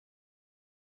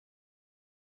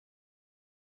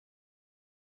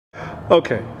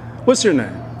Okay. What's your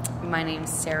name? My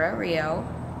name's Sarah Rio.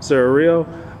 Sarah Rio.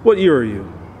 What year are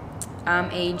you? I'm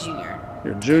a junior.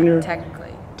 You're a junior? Technically.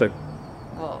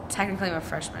 Well, technically I'm a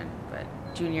freshman, but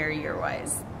junior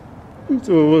year-wise.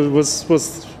 What's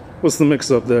the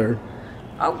mix-up there?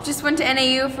 Oh, just went to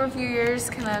NAU for a few years,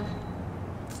 kind of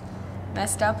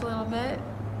messed up a little bit.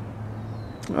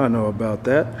 I know about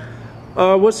that.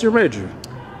 What's your major?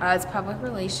 It's public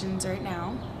relations right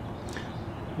now.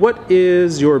 What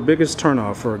is your biggest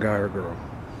turnoff for a guy or girl?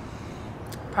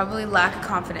 Probably lack of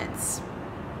confidence.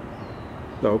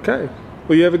 Okay.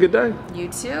 Well, you have a good day. You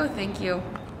too, thank you.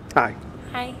 Hi.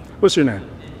 Hi, What's your name?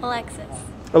 Alexis.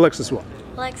 Alexis what?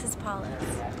 Alexis Paulus.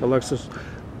 Alexis.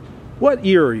 What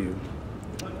year are you?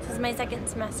 This is my second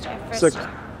semester. Six.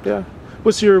 Yeah.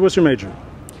 What's your major?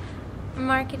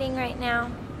 Marketing right now.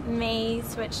 May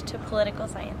switch to political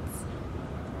science.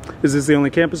 Is this the only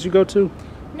campus you go to?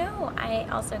 No, I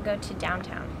also go to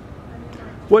downtown.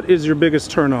 What is your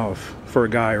biggest turnoff for a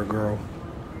guy or girl?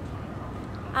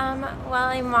 While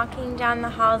I'm walking down the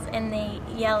halls and they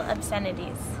yell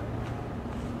obscenities.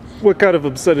 What kind of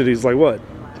obscenities? Like what?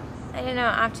 I don't know,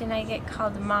 often I get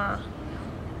called Ma.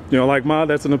 You know, like ma,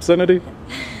 that's an obscenity?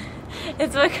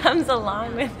 It's what comes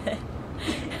along with it.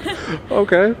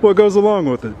 Okay. What goes along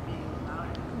with it?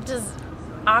 Just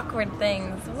awkward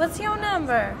things. What's your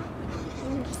number?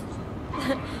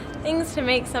 Things to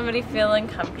make somebody feel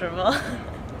uncomfortable.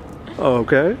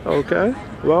 Okay. Okay.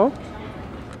 Well,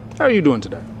 how are you doing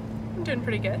today? I'm doing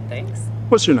pretty good, thanks.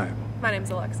 What's your name? My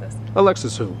name's Alexis.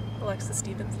 Alexis who? Alexis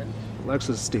Stevenson.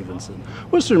 Alexis Stevenson.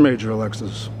 What's your major,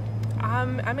 Alexis?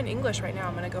 I'm in English right now.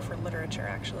 I'm going to go for literature,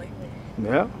 actually.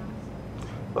 Yeah.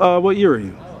 What year are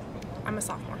you? I'm a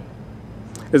sophomore.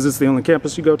 Is this the only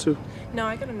campus you go to? No,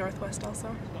 I go to Northwest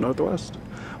also. Northwest.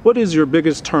 What is your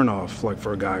biggest turnoff, like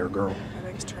for a guy or girl? My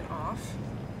biggest turn off?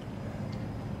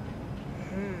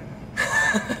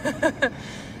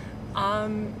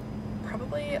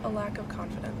 Probably a lack of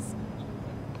confidence.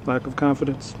 Lack of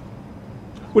confidence?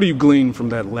 What do you glean from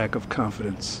that lack of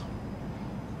confidence?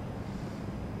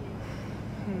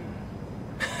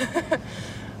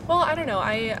 Well, I don't know.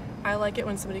 I like it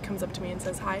when somebody comes up to me and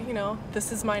says, "Hi, you know,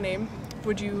 this is my name.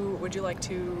 Would you like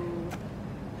to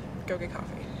go get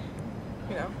coffee?"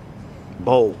 You know?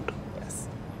 Bold. Yes.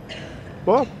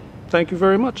 Well, thank you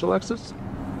very much, Alexis.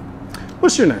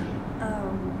 What's your name?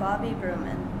 Bobby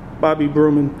Bruman. Bobby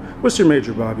Bruman. What's your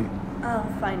major, Bobby?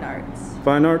 Fine arts.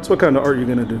 Fine arts? What kind of art are you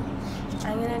going to do?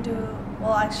 I'm gonna do,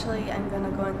 well actually I'm gonna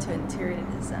go into interior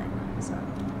design, so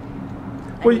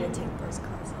I'm Well, gonna take those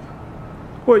classes.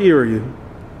 What year are you?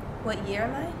 What year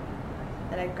am I?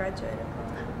 That I graduated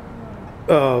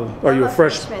Are you I'm a a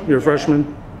freshman? freshman, You're a yeah.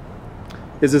 freshman?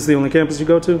 Is this the only campus you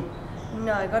go to? from?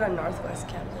 No, I go to Northwest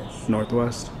campus.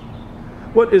 Northwest.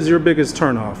 What is your biggest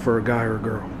turnoff for a guy or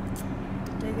girl?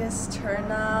 Biggest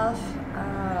turnoff,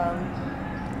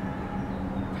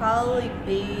 probably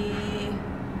be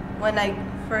when I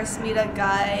first meet a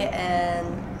guy and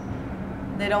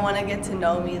they don't want to get to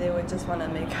know me, they would just want to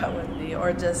make out with me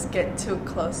or just get too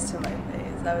close to my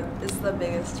face. That is the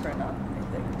biggest turnoff, I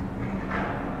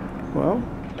think. Well,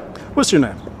 what's your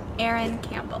name? Erin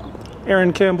Campbell.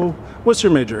 Aaron Campbell. What's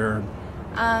your major, Aaron?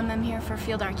 I'm here for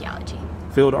field archaeology.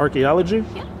 Field archaeology?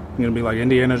 Yeah. You're going to be like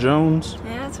Indiana Jones?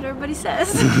 Yeah, that's what everybody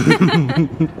says.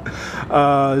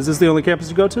 Is this the only campus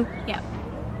you go to? Yeah.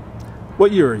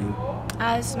 What year are you?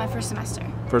 This is my first semester.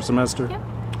 First semester? Yep.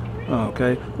 Oh,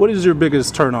 okay. What is your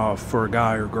biggest turnoff for a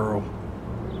guy or girl?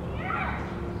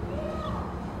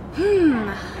 I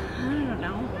don't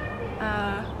know.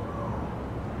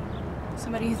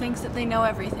 Somebody who thinks that they know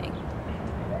everything.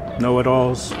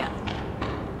 Know-it-alls? Yeah.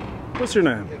 What's your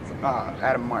name?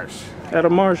 Adam Marsh.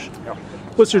 Adam Marsh? Yep.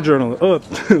 What's your journal?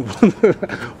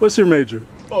 What's your major?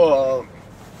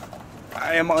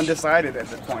 I am undecided at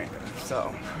this point,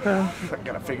 so I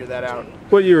gotta figure that out.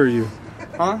 What year are you?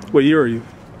 Huh? What year are you?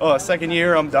 Second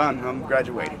year, I'm done. I'm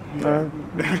graduating.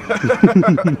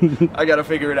 I gotta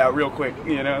figure it out real quick,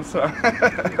 you know. So. I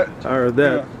heard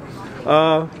that.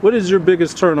 What is your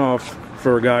biggest turnoff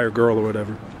for a guy or girl or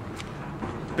whatever?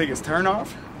 Biggest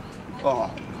turnoff?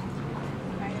 Oh.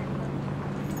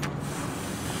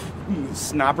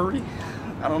 Snobbery?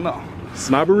 I don't know.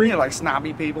 Snobbery? Yeah, like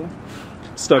snobby people.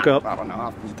 Stuck up? I don't know,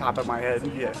 off the top of my head,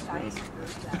 yeah.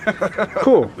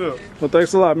 Cool. Well,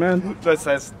 thanks a lot, man. That's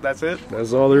it?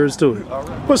 That's all there is to it. All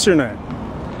right. What's your name?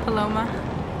 Paloma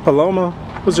Paloma?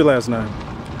 What's your last name?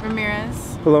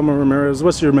 Ramirez. Paloma Ramirez.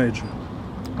 What's your major?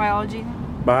 Biology.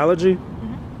 Biology?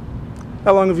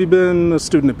 How long have you been a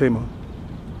student at Pima?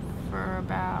 For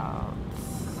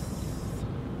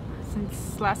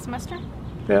since last semester.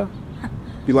 Yeah.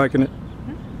 You liking it?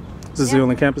 this the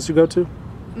only campus you go to?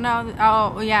 No,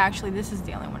 oh yeah, actually this is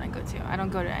the only one I go to. I don't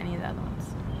go to any of the other ones.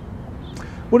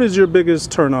 What is your biggest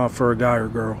turnoff for a guy or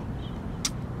girl?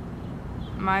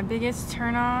 My biggest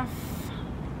turnoff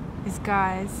is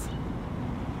guys,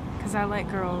 because I like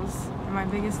girls. And my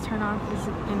biggest turnoff is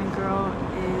in a girl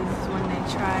is when they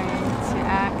try to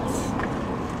act.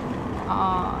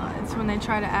 It's when they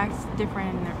try to act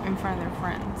different in front of their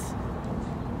friends.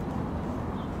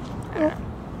 I don't know,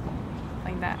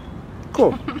 like that.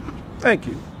 Cool. Thank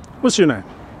you. What's your name?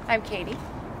 I'm Katie.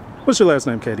 What's your last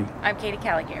name, Katie? I'm Katie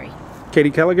Caligari.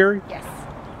 Katie Caligari? Yes.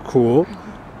 Cool.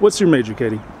 What's your major,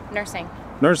 Katie? Nursing.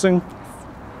 Nursing?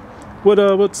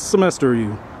 What semester are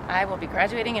you? I will be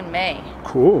graduating in May.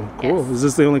 Cool. Yes. Is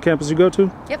this the only campus you go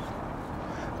to? Yep.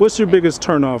 What's your biggest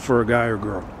turnoff for a guy or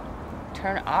girl?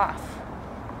 Turn off.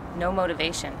 No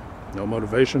motivation. No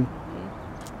motivation?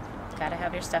 Gotta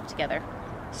have your stuff together.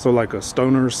 So like a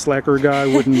stoner slacker guy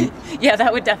wouldn't... Yeah,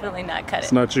 that would definitely not cut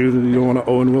It's it. not you? You don't want an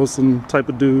Owen Wilson type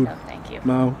of dude? No, thank you.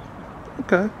 No?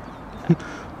 Okay.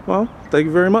 Well, thank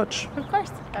you very much. Of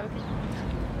course. Have a good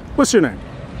What's your name?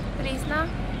 Prisna,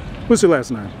 What's your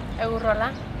last name?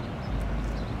 Eurola.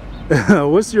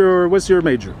 What's your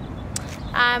major?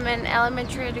 I'm an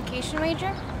elementary education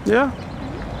major. Yeah?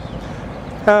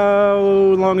 How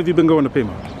long have you been going to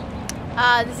Pima?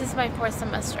 This is my 4th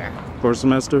semester. 4th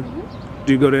semester?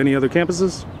 Do you go to any other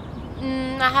campuses?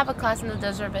 I have a class in the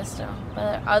Desert Vista,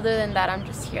 but other than that, I'm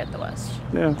just here at the West.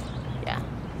 Yeah. Yeah.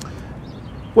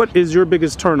 What is your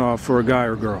biggest turnoff for a guy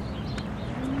or girl?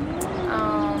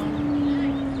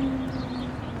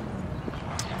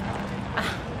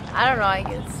 I don't know, I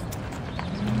guess.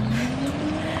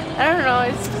 I don't know,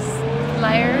 it's just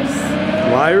liars.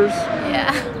 Liars?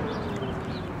 Yeah.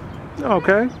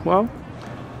 Okay, well.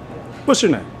 What's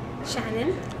your name?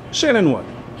 Shannon. Shannon what?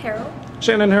 Harold.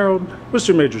 Shannon Harold. What's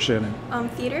your major, Shannon?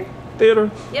 Theater. Theater?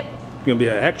 Yep. You gonna be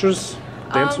an actress?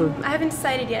 Dancer? I haven't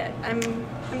decided yet. I'm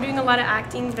doing a lot of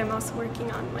acting, but I'm also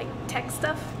working on like tech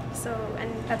stuff. So,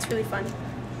 and that's really fun.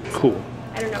 Cool.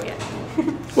 I don't know yet.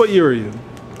 What year are you?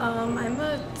 I'm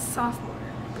a sophomore,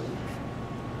 I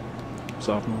believe.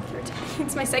 Sophomore.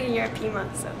 It's my 2nd year at Pima,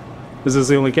 so. Is this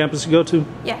the only campus you go to?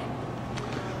 Yeah.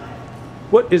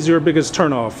 What is your biggest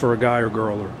turnoff for a guy or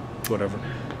girl or whatever?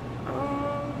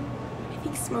 I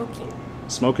think smoking.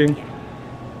 Smoking? Yeah.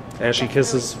 Ashy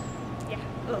kisses? Yeah.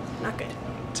 Oh, not good.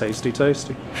 Tasty,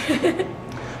 tasty.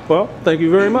 Well, thank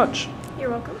you very much. You're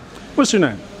welcome. What's your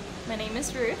name? My name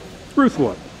is Ruth Ruth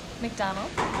what? McDonald.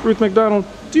 Ruth McDonald.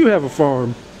 Do you have a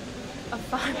farm? A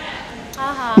farm.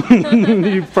 Haha.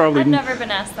 You probably... I've never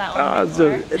been asked that one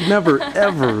before. Never,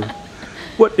 ever.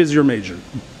 What is your major?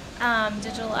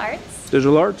 Digital arts.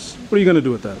 Digital arts? What are you going to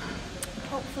do with that?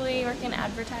 Hopefully work in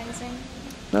advertising.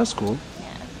 That's cool.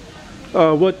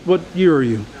 Yeah. What year are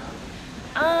you?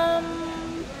 I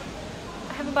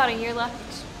have about a year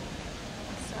left.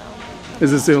 So.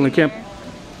 Is this the only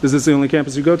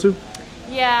campus you go to?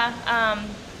 Yeah.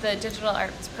 The digital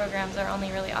arts programs are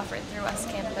only really offered through West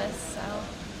Campus. So.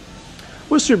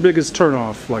 What's your biggest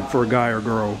turnoff, like for a guy or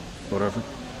girl, whatever?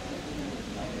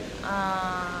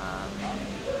 I have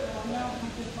no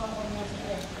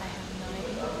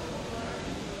idea.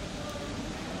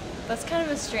 That's kind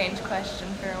of a strange question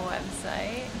for a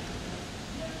website.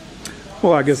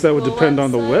 Well, I guess that would School depend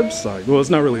on the website? website. Well, it's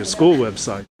not really a school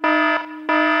website.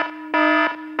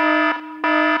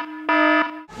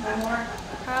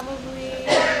 Probably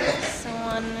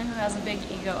someone who has a big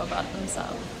ego about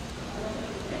themselves.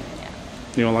 Yeah.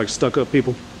 You don't like stuck-up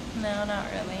people? No, not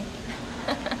really.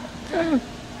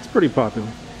 It's pretty popular.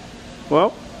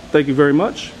 Well, thank you very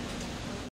much.